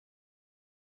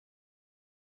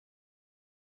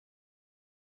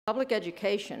Public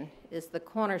education is the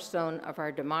cornerstone of our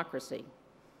democracy.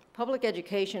 Public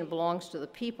education belongs to the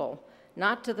people,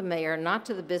 not to the mayor, not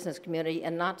to the business community,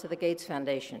 and not to the Gates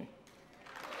Foundation.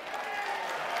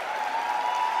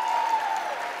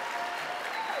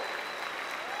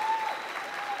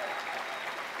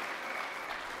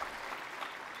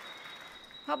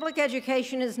 Public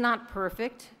education is not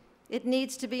perfect. It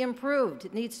needs to be improved.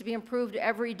 It needs to be improved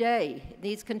every day. It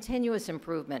needs continuous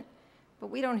improvement. But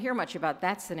we don't hear much about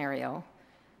that scenario.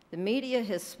 The media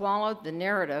has swallowed the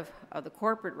narrative of the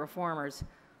corporate reformers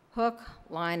hook,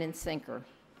 line, and sinker.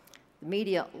 The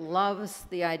media loves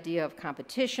the idea of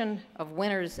competition, of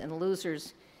winners and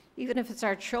losers, even if it's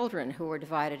our children who are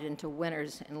divided into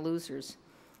winners and losers.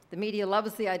 The media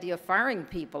loves the idea of firing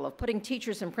people, of putting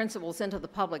teachers and principals into the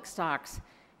public stocks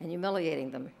and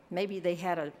humiliating them. Maybe they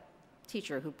had a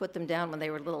teacher who put them down when they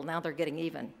were little, now they're getting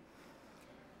even.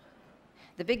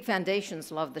 The big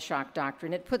foundations love the shock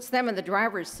doctrine. It puts them in the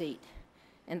driver's seat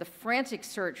in the frantic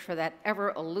search for that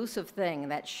ever elusive thing,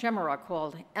 that chimera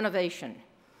called innovation.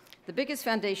 The biggest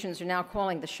foundations are now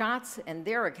calling the shots, and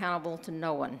they're accountable to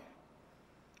no one.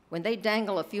 When they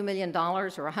dangle a few $1 million or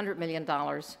 $100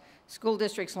 million, school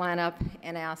districts line up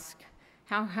and ask,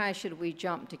 how high should we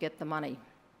jump to get the money?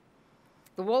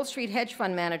 The Wall Street hedge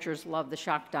fund managers love the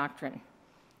shock doctrine.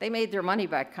 They made their money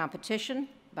by competition,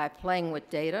 by playing with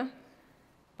data,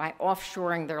 by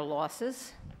offshoring their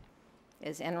losses.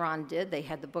 As Enron did, they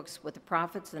had the books with the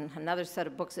profits and another set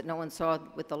of books that no one saw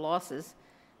with the losses.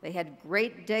 They had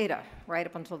great data right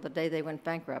up until the day they went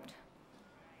bankrupt.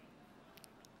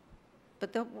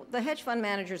 But the hedge fund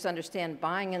managers understand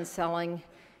buying and selling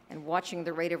and watching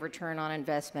the rate of return on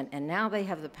investment, and now they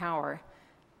have the power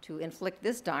to inflict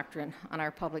this doctrine on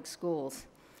our public schools.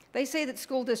 They say that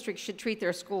school districts should treat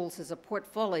their schools as a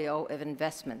portfolio of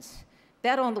investments.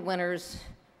 Bet on the winners,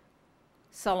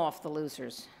 sell off the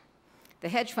losers. The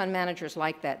hedge fund managers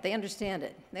like that. They understand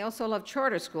it. They also love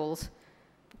charter schools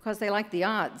because they like the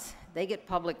odds. They get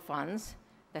public funds,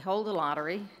 they hold a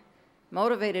lottery,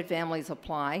 motivated families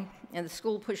apply, and the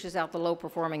school pushes out the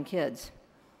low-performing kids.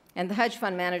 And the hedge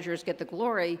fund managers get the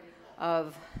glory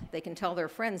of, they can tell their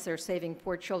friends they're saving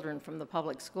poor children from the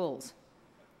public schools.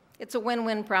 It's a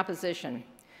win-win proposition.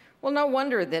 Well, no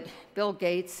wonder that Bill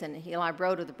Gates and Eli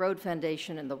Broad of the Broad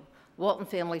Foundation and the Walton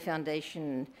Family Foundation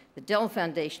and the Dell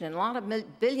Foundation and a lot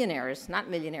of billionaires, not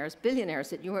millionaires, billionaires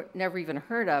that you never even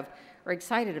heard of, are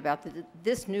excited about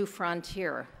this new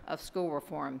frontier of school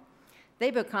reform. They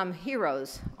become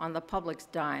heroes on the public's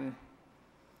dime.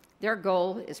 Their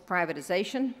goal is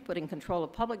privatization, putting control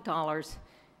of public dollars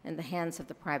in the hands of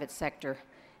the private sector.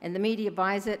 And the media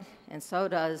buys it, and so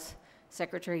does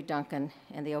Secretary Duncan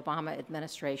and the Obama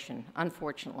administration,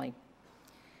 unfortunately.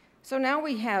 So now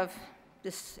we have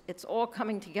this, it's all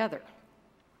coming together.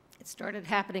 It started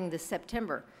happening this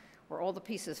September, where all the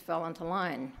pieces fell into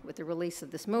line with the release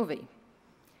of this movie.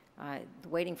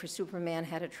 Waiting for Superman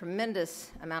had a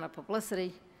tremendous amount of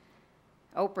publicity.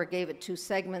 Oprah gave it 2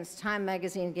 segments. Time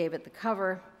magazine gave it the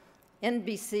cover.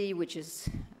 NBC, which is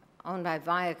owned by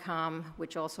Viacom,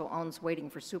 which also owns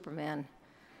Waiting for Superman,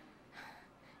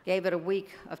 gave it a week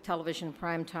of television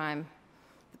prime time.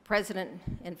 The president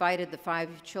invited the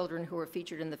 5 children who were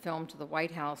featured in the film to the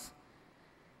White House.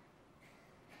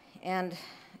 And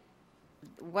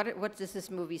what does this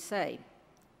movie say?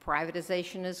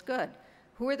 Privatization is good.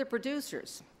 Who are the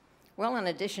producers? Well, in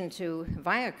addition to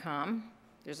Viacom,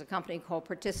 there's a company called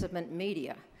Participant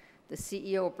Media. The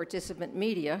CEO of Participant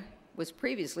Media was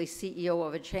previously CEO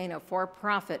of a chain of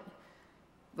for-profit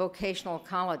vocational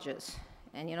colleges.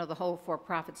 And you know, the whole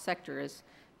for-profit sector is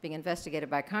being investigated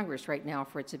by Congress right now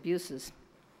for its abuses.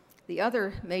 The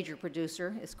other major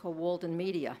producer is called Walden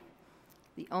Media.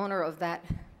 The owner of that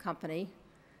company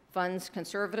funds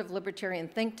conservative libertarian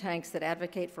think tanks that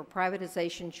advocate for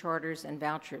privatization, charters, and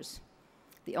vouchers.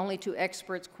 The only 2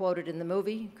 experts quoted in the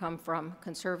movie come from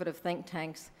conservative think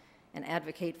tanks and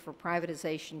advocate for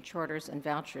privatization, charters, and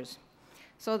vouchers.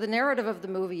 So the narrative of the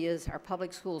movie is our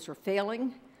public schools are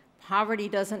failing, poverty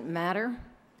doesn't matter,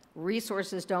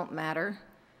 resources don't matter,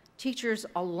 teachers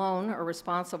alone are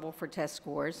responsible for test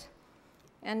scores,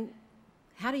 and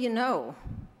how do you know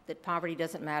that poverty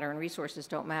doesn't matter and resources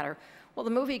don't matter? Well, the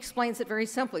movie explains it very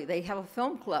simply. They have a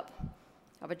film clip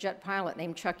of a jet pilot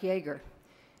named Chuck Yeager,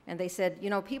 and they said, you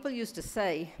know, people used to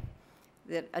say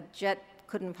that a jet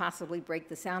couldn't possibly break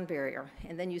the sound barrier.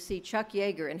 And then you see Chuck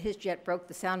Yeager and his jet broke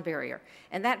the sound barrier.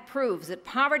 And that proves that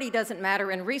poverty doesn't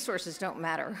matter and resources don't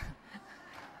matter.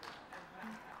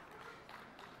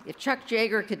 If Chuck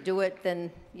Yeager could do it, then,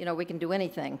 you know, we can do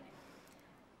anything.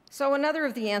 So another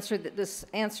of the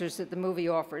answers that the movie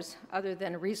offers, other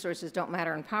than resources don't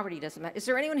matter and poverty doesn't matter. Is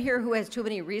there anyone here who has too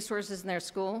many resources in their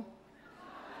school?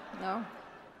 No?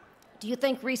 Do you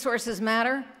think resources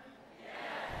matter?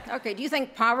 Yes. Okay, do you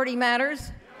think poverty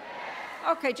matters?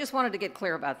 Yes. Okay, just wanted to get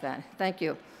clear about that. Thank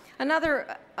you.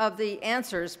 Another of the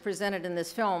answers presented in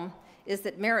this film is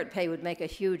that merit pay would make a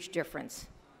huge difference.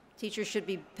 Teachers should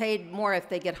be paid more if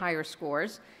they get higher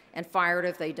scores and fired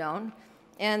if they don't.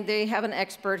 And they have an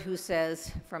expert who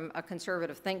says, from a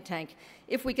conservative think tank,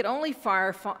 if we could only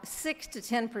fire 6 to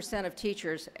 10% of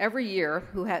teachers every year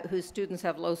whose students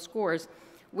have low scores,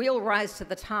 we'll rise to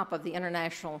the top of the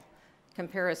international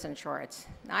comparison charts.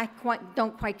 I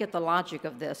don't quite get the logic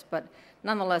of this, but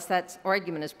nonetheless, that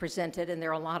argument is presented, and there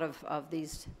are a lot of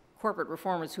these corporate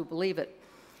reformers who believe it.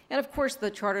 And of course, the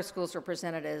charter schools are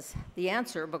presented as the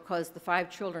answer because the 5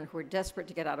 children who are desperate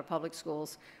to get out of public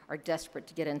schools are desperate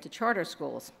to get into charter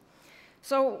schools.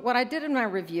 So what I did in my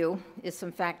review is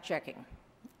some fact-checking,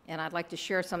 and I'd like to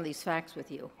share some of these facts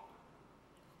with you.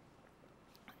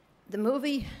 The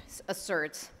movie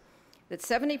asserts that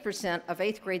 70% of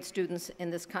 8th grade students in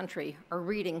this country are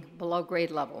reading below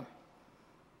grade level.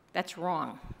 That's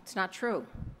wrong. It's not true.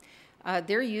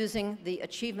 They're using the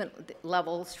achievement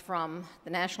levels from the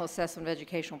National Assessment of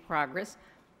Educational Progress.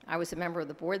 I was a member of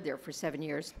the board there for 7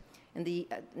 years, and the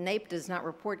NAEP does not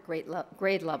report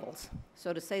grade levels.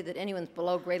 So to say that anyone's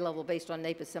below grade level based on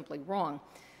NAEP is simply wrong.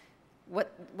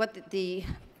 What the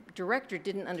director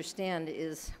didn't understand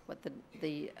is what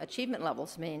the achievement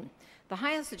levels mean. The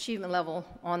highest achievement level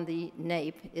on the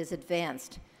NAEP is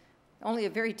advanced. Only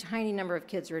a very tiny number of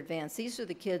kids are advanced. These are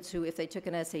the kids who, if they took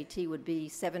an SAT, would be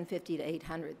 750 to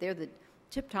 800. They're the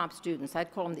tip-top students.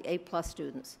 I'd call them the A+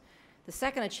 students. The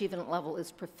second achievement level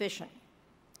is proficient.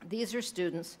 These are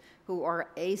students who are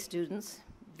A students,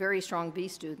 very strong B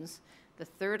students. The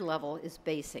third level is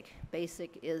basic.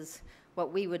 Basic is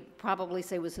what we would probably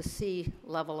say was a C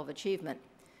level of achievement.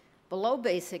 Below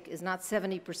basic is not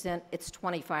 70%, it's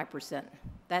 25%.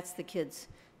 That's the kids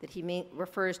that he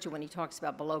refers to when he talks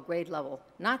about below grade level.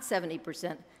 Not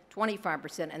 70%,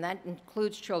 25%, and that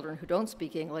includes children who don't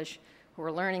speak English, who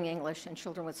are learning English, and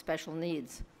children with special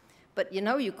needs. But you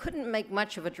know, you couldn't make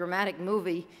much of a dramatic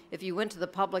movie if you went to the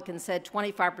public and said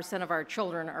 25% of our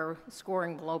children are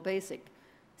scoring below basic.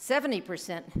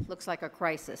 70% looks like a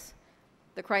crisis.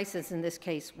 The crisis in this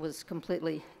case was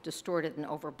completely distorted and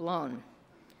overblown.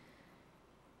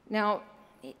 Now,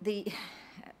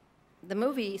 the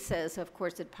movie says, of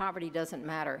course, that poverty doesn't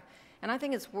matter. And I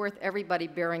think it's worth everybody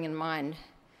bearing in mind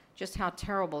just how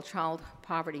terrible child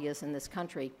poverty is in this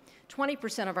country.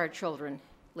 20% of our children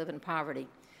live in poverty.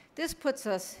 This puts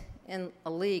us in a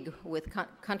league with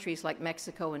countries like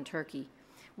Mexico and Turkey.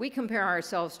 We compare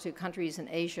ourselves to countries in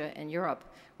Asia and Europe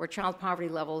where child poverty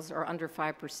levels are under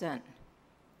 5%.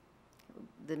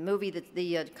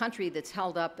 The country that's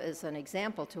held up as an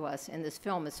example to us in this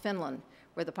film is Finland,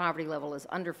 where the poverty level is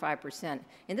under 5%.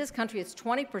 In this country, it's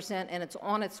 20%, and it's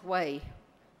on its way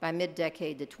by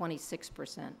mid-decade to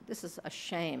 26%. This is a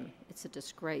shame. It's a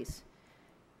disgrace.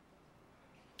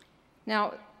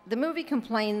 Now, the movie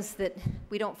complains that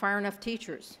we don't fire enough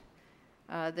teachers.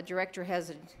 The director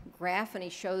has a graph, and he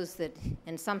shows that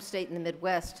in some state in the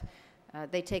Midwest,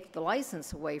 they take the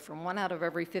license away from 1 out of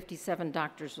every 57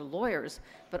 doctors or lawyers,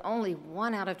 but only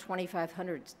 1 out of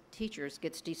 2,500 teachers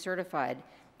gets decertified.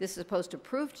 This is supposed to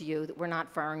prove to you that we're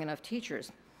not firing enough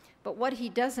teachers. But what he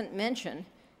doesn't mention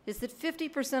is that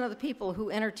 50% of the people who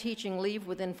enter teaching leave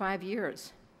within 5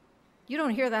 years. You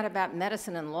don't hear that about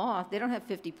medicine and law. They don't have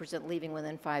 50% leaving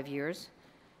within 5 years.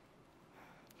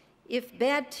 If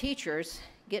bad teachers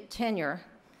get tenure,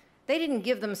 they didn't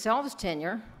give themselves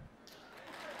tenure.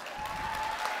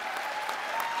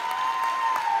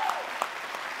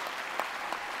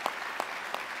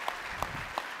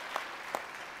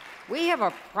 We have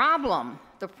a problem.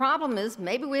 The problem is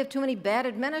maybe we have too many bad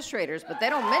administrators, but they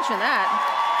don't mention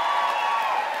that.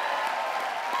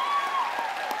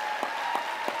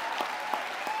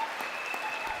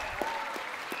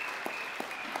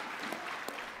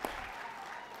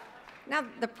 Now,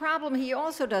 the problem he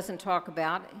also doesn't talk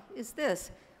about is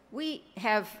this. We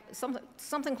have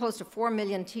something close to 4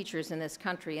 million teachers in this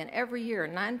country, and every year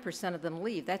 9% of them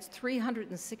leave. That's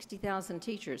 360,000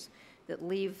 teachers that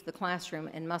leave the classroom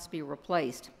and must be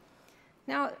replaced.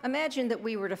 Now, imagine that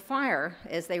we were to fire,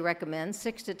 as they recommend,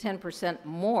 6 to 10%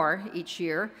 more each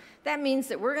year. That means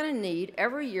that we're going to need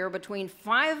every year between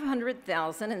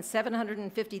 500,000 and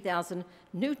 750,000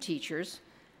 new teachers,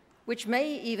 which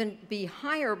may even be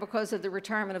higher because of the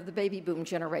retirement of the baby boom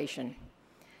generation.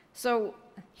 So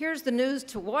here's the news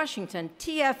to Washington.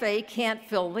 TFA can't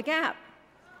fill the gap.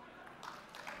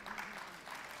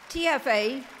 Teach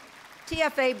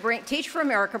for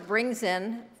America brings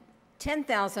in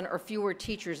 10,000 or fewer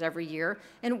teachers every year,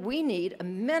 and we need a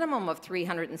minimum of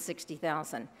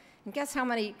 360,000. And guess how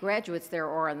many graduates there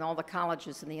are in all the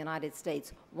colleges in the United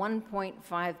States?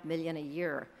 1.5 million a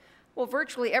year. Well,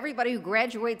 virtually everybody who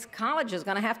graduates college is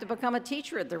going to have to become a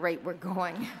teacher at the rate we're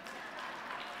going.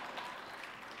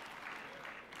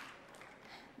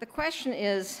 The question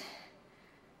is,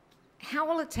 how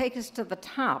will it take us to the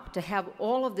top to have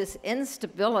all of this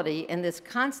instability and this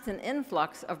constant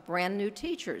influx of brand new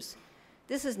teachers?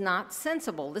 This is not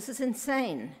sensible. This is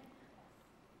insane.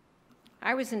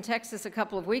 I was in Texas a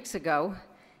couple of weeks ago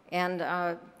and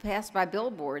passed by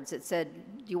billboards. It said,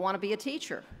 "Do you want to be a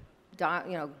teacher?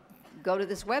 Go to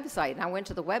this website." And I went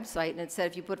to the website and it said,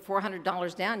 if you put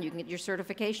 $400 down, you can get your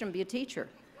certification and be a teacher.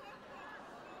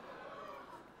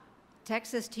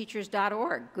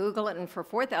 TexasTeachers.org. Google it, and for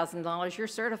 $4,000, you're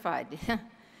certified.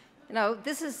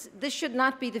 This should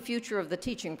not be the future of the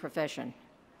teaching profession.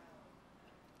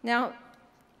 Now,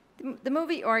 the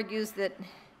movie argues that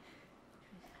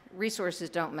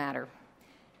resources don't matter,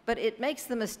 but it makes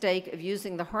the mistake of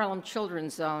using the Harlem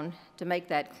Children's Zone to make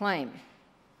that claim.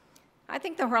 I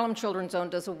think the Harlem Children's Zone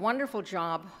does a wonderful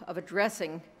job of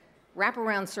addressing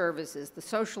wraparound services, the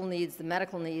social needs, the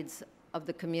medical needs of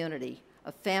the community,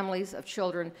 of families, of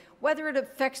children. Whether it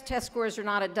affects test scores or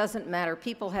not, it doesn't matter.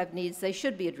 People have needs. They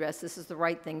should be addressed. This is the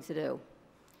right thing to do.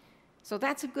 So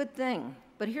that's a good thing.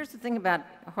 But here's the thing about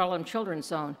Harlem Children's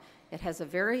Zone. It has a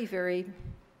very, very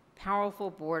powerful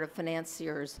board of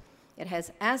financiers. It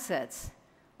has assets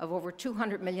of over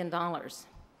 $200 million.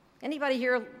 Anybody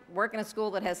here work in a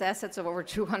school that has assets of over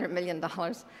 $200 million?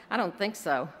 I don't think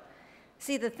so.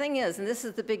 See, the thing is, and this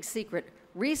is the big secret,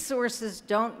 resources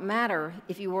don't matter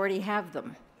if you already have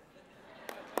them.